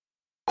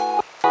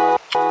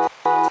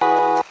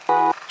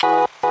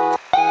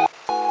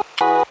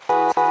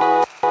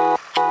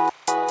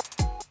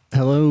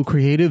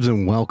creatives,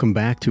 and welcome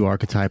back to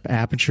Archetype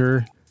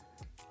Aperture.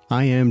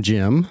 I am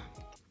Jim.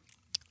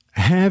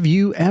 Have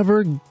you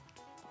ever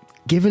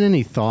given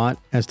any thought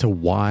as to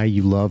why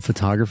you love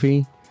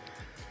photography?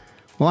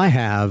 Well, I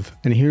have,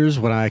 and here's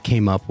what I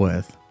came up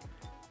with.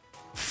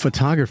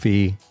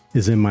 Photography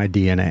is in my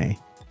DNA.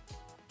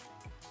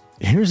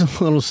 Here's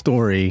a little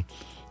story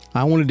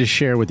I wanted to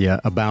share with you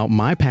about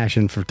my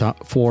passion for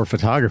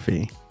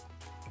photography.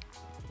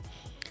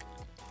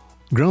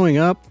 Growing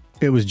up,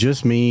 it was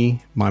just me,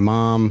 my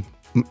mom,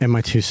 and my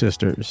two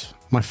sisters.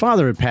 My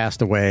father had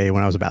passed away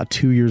when I was about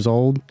 2 years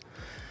old.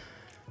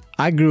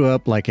 I grew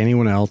up like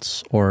anyone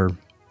else, or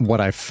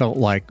what I felt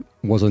like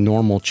was a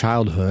normal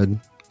childhood,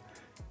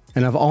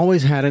 and I've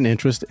always had an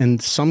interest in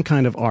some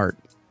kind of art.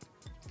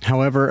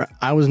 However,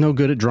 I was no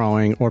good at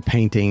drawing or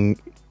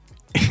painting,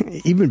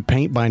 even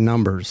paint by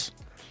numbers.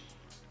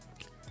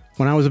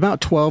 When I was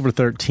about 12 or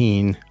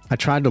 13, I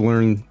tried to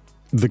learn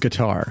the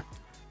guitar.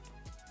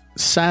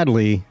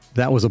 Sadly,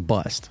 that was a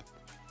bust.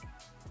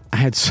 I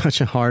had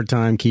such a hard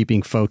time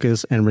keeping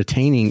focus and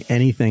retaining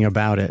anything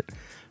about it.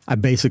 I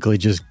basically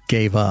just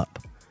gave up.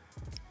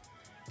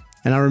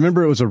 And I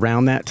remember it was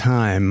around that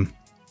time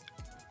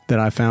that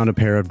I found a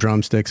pair of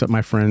drumsticks at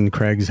my friend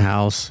Craig's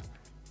house,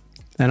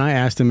 and I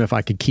asked him if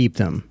I could keep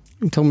them.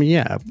 He told me,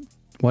 yeah,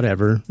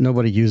 whatever.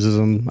 Nobody uses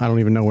them. I don't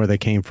even know where they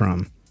came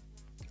from.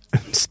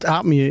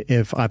 Stop me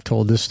if I've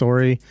told this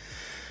story.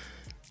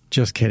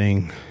 Just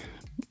kidding.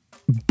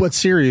 But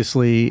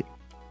seriously,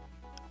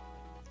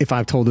 if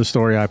I've told this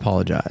story, I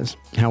apologize.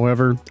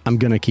 However, I'm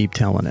going to keep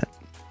telling it.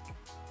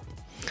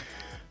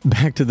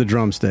 Back to the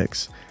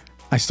drumsticks.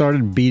 I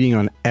started beating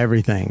on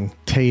everything.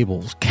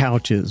 Tables,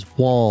 couches,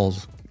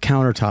 walls,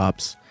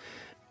 countertops.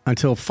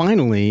 Until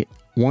finally,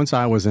 once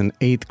I was in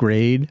 8th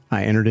grade,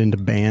 I entered into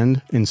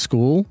band in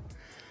school.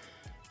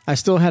 I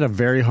still had a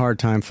very hard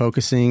time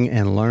focusing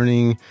and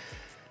learning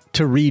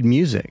to read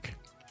music.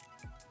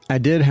 I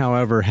did,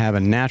 however, have a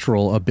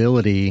natural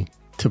ability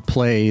to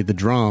play the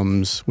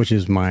drums, which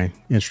is my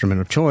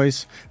instrument of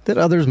choice, that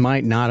others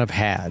might not have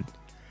had.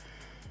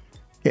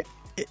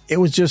 It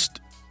was just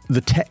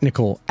the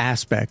technical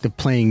aspect of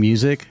playing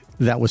music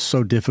that was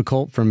so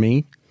difficult for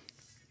me.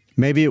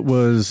 Maybe it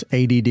was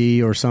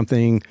ADD or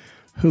something,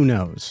 who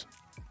knows?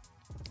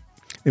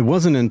 It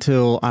wasn't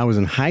until I was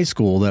in high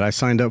school that I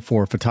signed up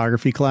for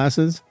photography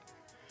classes,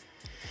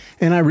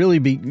 and I really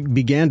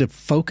began to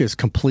focus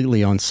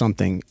completely on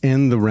something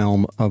in the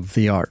realm of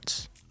the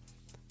arts.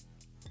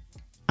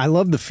 I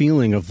love the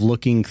feeling of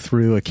looking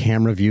through a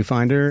camera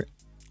viewfinder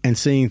and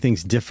seeing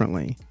things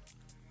differently.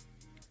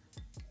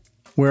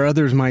 Where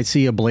others might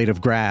see a blade of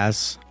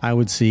grass, I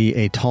would see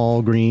a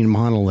tall green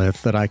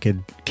monolith that I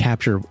could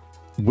capture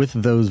with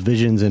those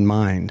visions in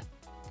mind.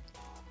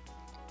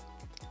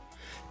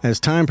 As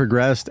time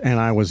progressed and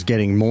I was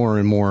getting more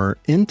and more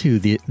into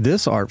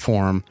this art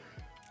form,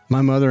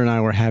 my mother and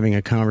I were having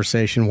a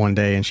conversation one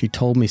day, and she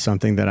told me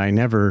something that I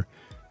never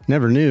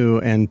knew,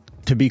 and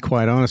to be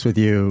quite honest with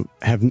you,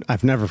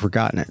 I've never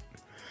forgotten it.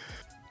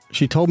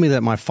 She told me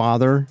that my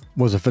father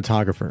was a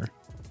photographer,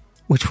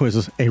 which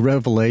was a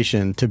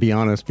revelation, to be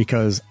honest,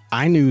 because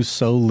I knew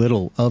so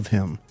little of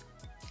him.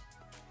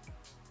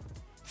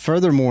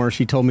 Furthermore,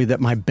 she told me that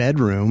my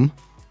bedroom,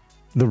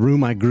 the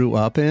room I grew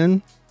up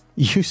in,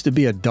 used to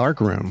be a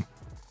dark room.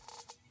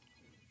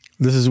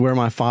 This is where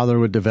my father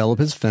would develop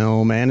his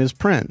film and his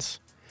prints.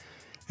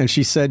 And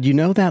she said, you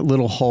know that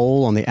little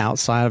hole on the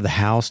outside of the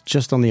house,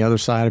 just on the other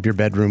side of your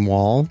bedroom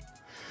wall?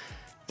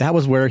 That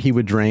was where he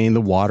would drain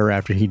the water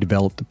after he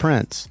developed the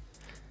prints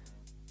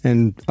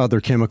and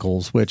other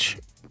chemicals, which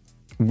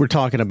we're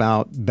talking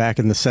about back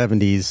in the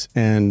 70s,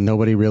 and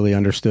nobody really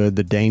understood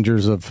the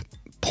dangers of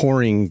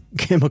pouring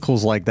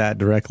chemicals like that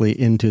directly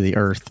into the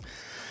earth.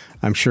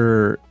 I'm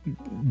sure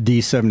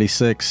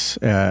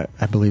D76,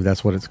 I believe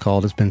that's what it's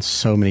called. It's been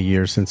so many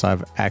years since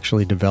I've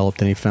actually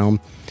developed any film.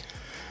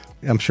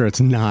 I'm sure it's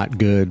not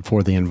good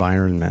for the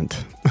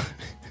environment.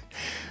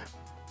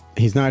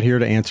 He's not here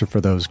to answer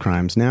for those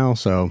crimes now,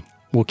 so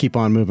we'll keep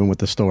on moving with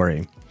the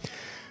story.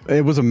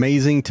 It was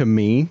amazing to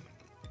me,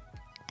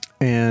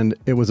 and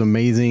it was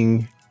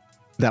amazing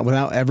that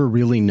without ever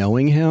really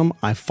knowing him,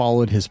 I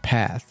followed his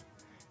path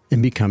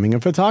in becoming a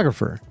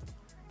photographer.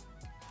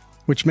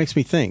 Which makes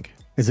me think,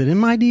 is it in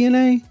my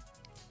DNA?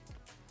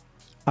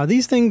 Are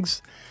these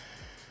things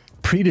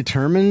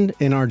predetermined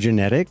in our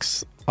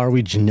genetics? Are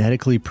we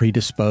genetically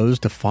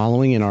predisposed to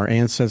following in our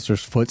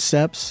ancestors'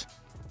 footsteps?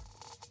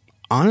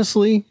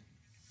 Honestly,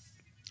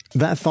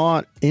 that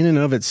thought in and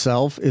of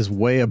itself is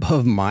way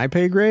above my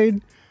pay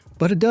grade,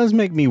 but it does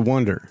make me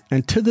wonder.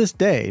 And to this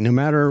day, no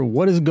matter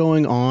what is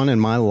going on in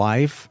my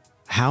life,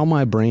 how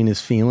my brain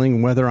is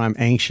feeling, whether I'm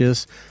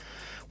anxious,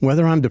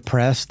 whether I'm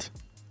depressed,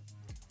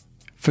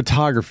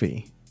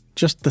 photography,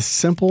 just the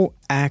simple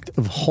act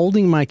of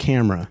holding my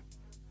camera,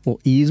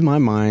 will ease my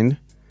mind,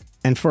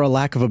 and for a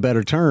lack of a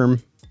better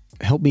term,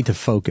 help me to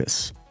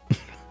focus.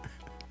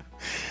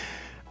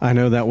 I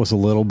know that was a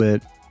little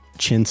bit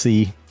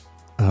chintzy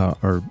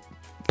or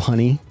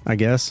punny, I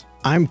guess.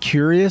 I'm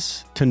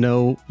curious to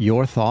know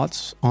your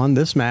thoughts on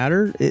this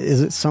matter.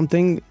 Is it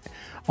something,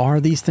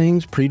 are these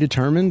things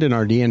predetermined in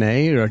our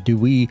DNA, or do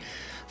we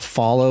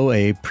follow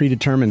a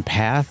predetermined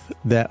path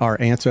that our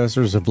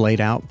ancestors have laid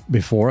out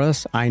before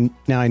us?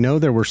 Now I know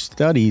there were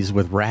studies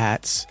with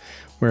rats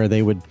where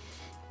they would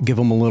give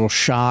them a little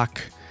shock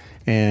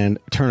and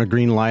turn a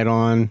green light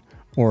on,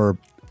 or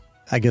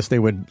I guess they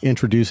would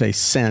introduce a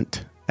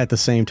scent at the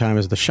same time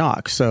as the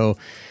shock. So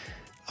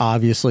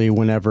obviously,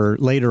 whenever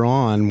later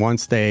on,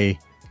 once they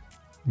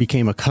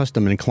became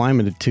accustomed and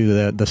acclimated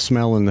to the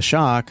smell and the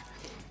shock,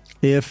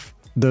 if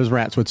those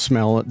rats would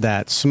smell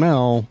that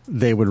smell,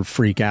 they would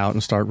freak out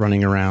and start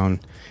running around.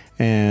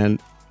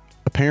 And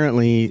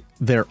apparently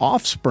their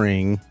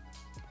offspring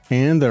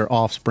and their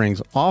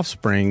offspring's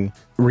offspring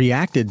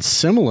reacted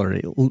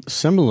similarly.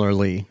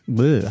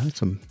 Bleh,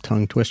 that's a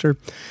tongue twister.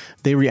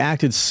 They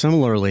reacted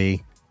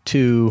similarly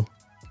to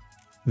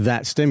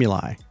that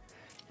stimuli.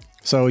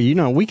 So,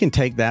 we can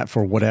take that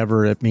for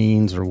whatever it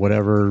means or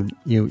whatever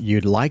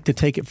you'd like to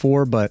take it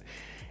for. But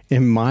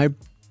in my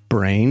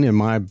brain, in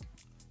my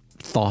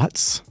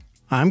thoughts,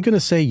 I'm going to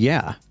say,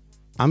 yeah,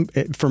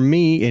 for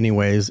me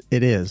anyways,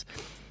 it is.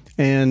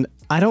 And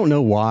I don't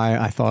know why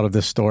I thought of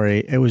this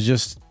story. It was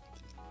just,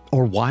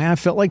 or why I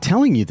felt like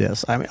telling you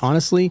this. I mean,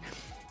 honestly,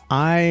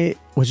 I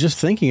was just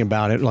thinking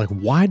about it. Like,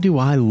 why do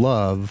I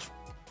love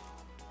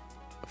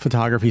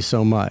photography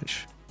so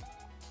much?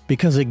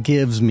 Because it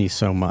gives me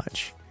so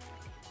much.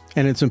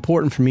 And it's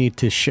important for me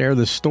to share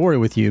this story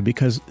with you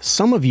because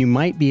some of you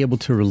might be able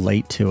to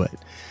relate to it.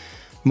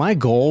 My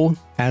goal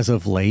as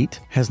of late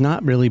has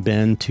not really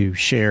been to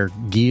share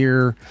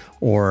gear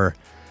or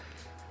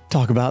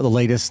talk about the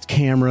latest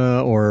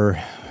camera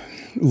or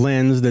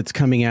lens that's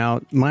coming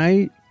out.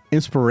 My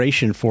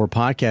inspiration for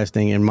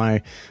podcasting and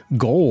my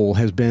goal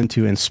has been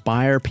to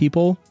inspire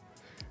people.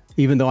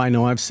 Even though I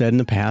know I've said in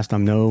the past,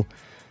 I'm no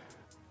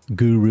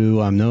guru,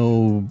 I'm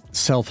no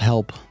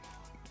self-help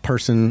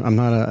person. I'm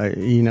not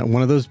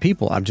one of those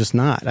people. I'm just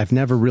not. I've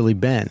never really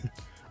been.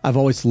 I've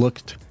always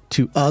looked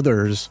to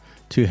others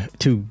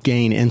to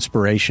gain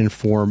inspiration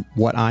for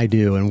what I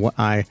do and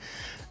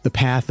the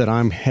path that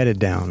I'm headed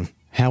down.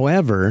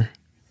 However,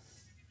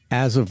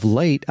 as of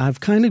late, I've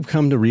kind of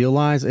come to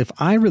realize if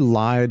I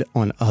relied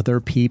on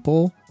other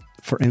people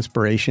for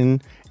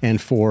inspiration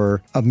and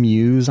for a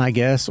muse, I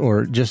guess,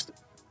 or just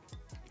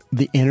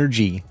the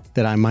energy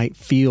that I might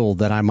feel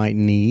that I might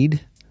need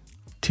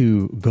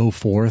to go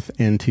forth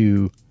and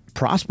to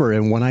prosper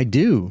in what I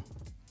do,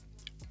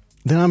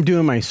 then I'm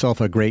doing myself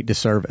a great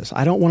disservice.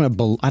 I don't want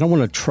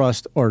to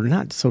trust, or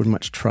not so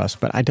much trust,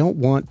 but I don't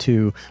want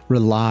to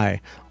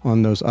rely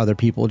on those other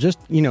people. Just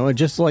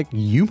like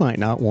you might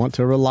not want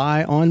to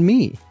rely on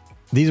me.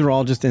 These are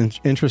all just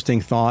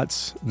interesting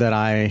thoughts that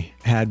I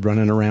had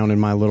running around in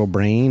my little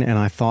brain, and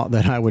I thought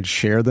that I would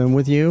share them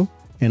with you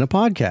in a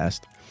podcast.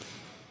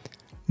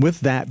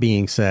 With that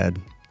being said,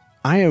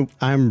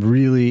 I'm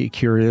really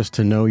curious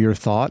to know your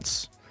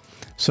thoughts.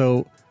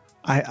 So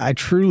I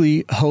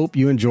truly hope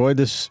you enjoyed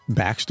this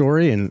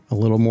backstory and a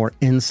little more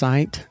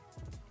insight,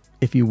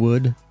 if you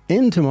would,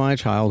 into my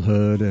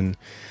childhood. And,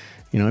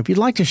 if you'd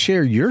like to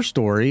share your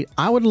story,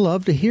 I would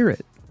love to hear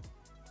it.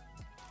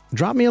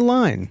 Drop me a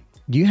line.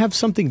 Do you have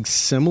something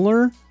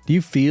similar? Do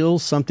you feel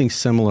something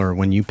similar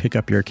when you pick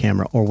up your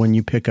camera or when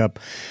you pick up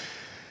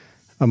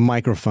a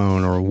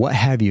microphone or what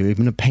have you,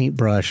 even a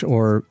paintbrush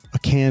or a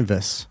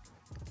canvas?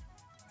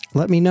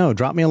 Let me know.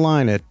 Drop me a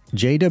line at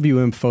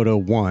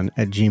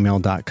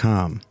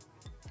jwmphoto1@gmail.com.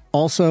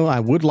 Also, I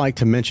would like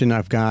to mention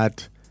I've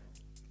got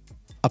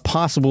a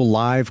possible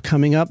live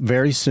coming up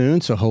very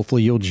soon, so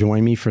hopefully you'll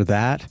join me for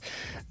that.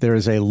 There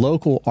is a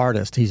local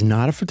artist. He's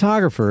not a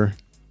photographer.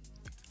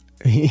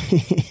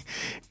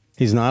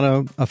 He's not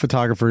a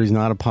photographer. He's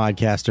not a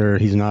podcaster.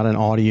 He's not an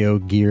audio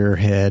gear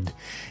head.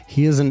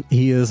 He is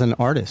an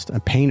artist, a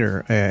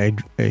painter, a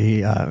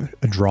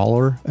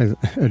drawer.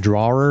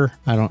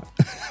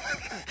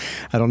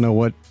 I don't know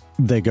what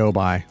they go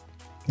by.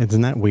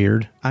 Isn't that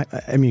weird? I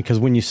mean, because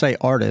when you say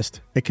artist,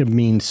 it could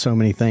mean so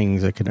many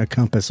things. It could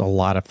encompass a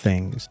lot of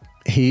things.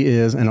 He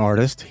is an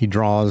artist. He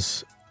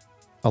does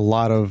a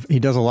lot of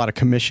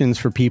commissions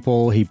for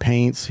people. He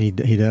paints. He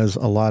does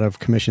a lot of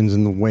commissions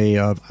in the way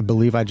of, I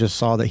believe I just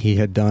saw that he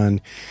had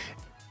done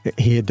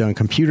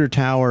computer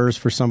towers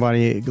for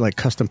somebody, like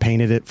custom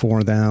painted it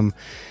for them.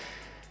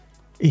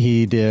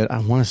 He did, I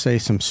want to say,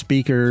 some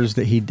speakers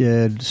that he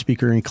did,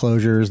 speaker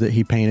enclosures that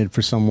he painted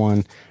for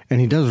someone, and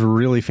he does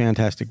really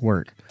fantastic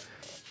work.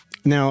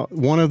 Now,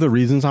 one of the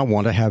reasons I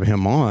want to have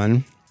him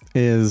on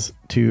is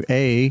to,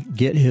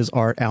 get his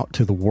art out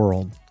to the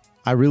world.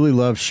 I really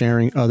love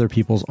sharing other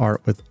people's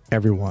art with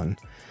everyone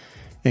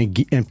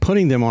and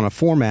putting them on a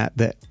format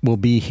that will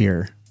be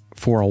here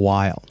for a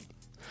while.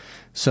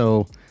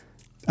 So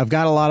I've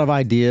got a lot of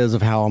ideas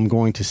of how I'm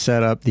going to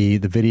set up the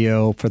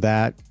video for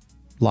that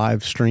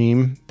live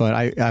stream,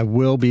 but I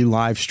will be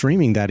live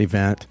streaming that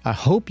event. I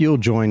hope you'll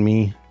join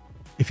me.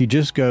 If you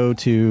just go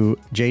to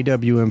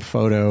JWM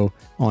Photo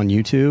on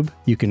YouTube,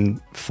 you can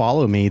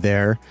follow me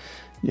there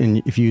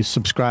And if you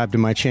subscribe to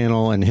my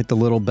channel and hit the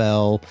little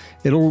bell,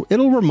 it'll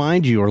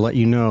remind you or let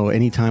you know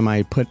anytime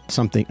I put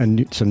some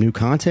new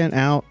content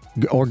out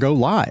or go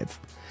live.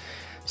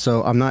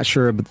 So I'm not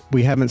sure, but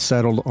we haven't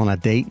settled on a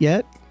date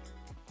yet,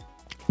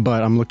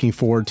 but I'm looking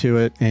forward to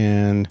it,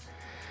 and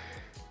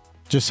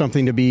just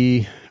something to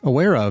be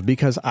aware of,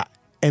 because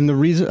the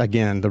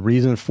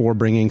reason for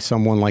bringing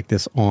someone like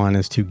this on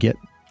is to get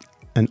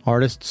an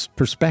artist's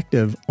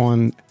perspective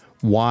on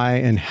why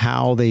and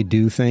how they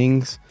do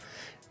things.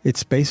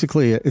 It's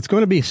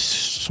going to be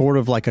sort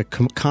of like a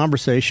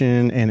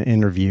conversation and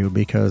interview,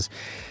 because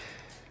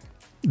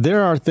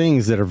there are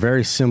things that are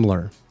very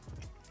similar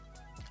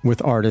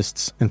with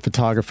artists and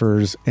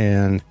photographers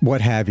and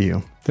what have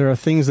you. There are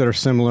things that are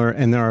similar,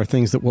 and there are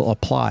things that will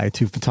apply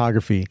to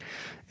photography,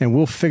 and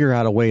we'll figure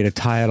out a way to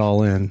tie it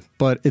all in.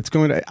 But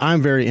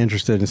I'm very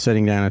interested in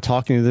sitting down and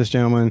talking to this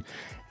gentleman.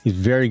 He's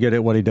very good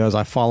at what he does.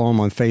 I follow him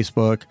on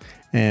Facebook,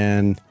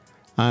 and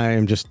I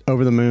am just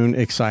over the moon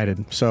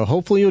excited. So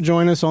hopefully you'll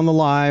join us on the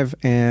live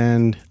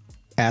and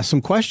ask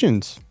some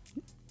questions.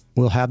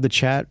 We'll have the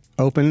chat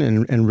open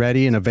and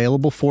ready and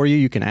available for you.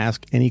 You can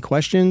ask any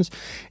questions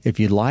if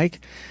you'd like.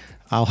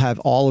 I'll have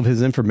all of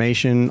his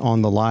information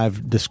on the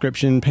live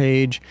description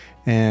page,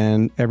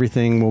 and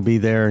everything will be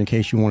there in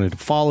case you wanted to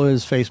follow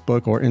his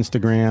Facebook or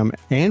Instagram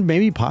and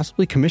maybe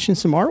possibly commission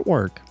some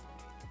artwork.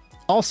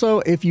 Also,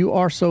 if you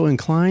are so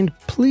inclined,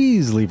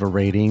 please leave a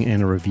rating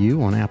and a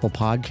review on Apple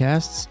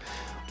Podcasts,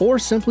 or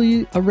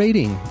simply a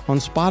rating on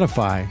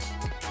Spotify.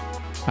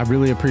 I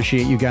really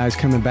appreciate you guys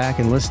coming back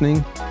and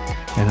listening,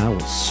 and I will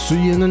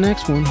see you in the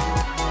next one.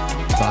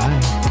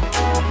 Bye.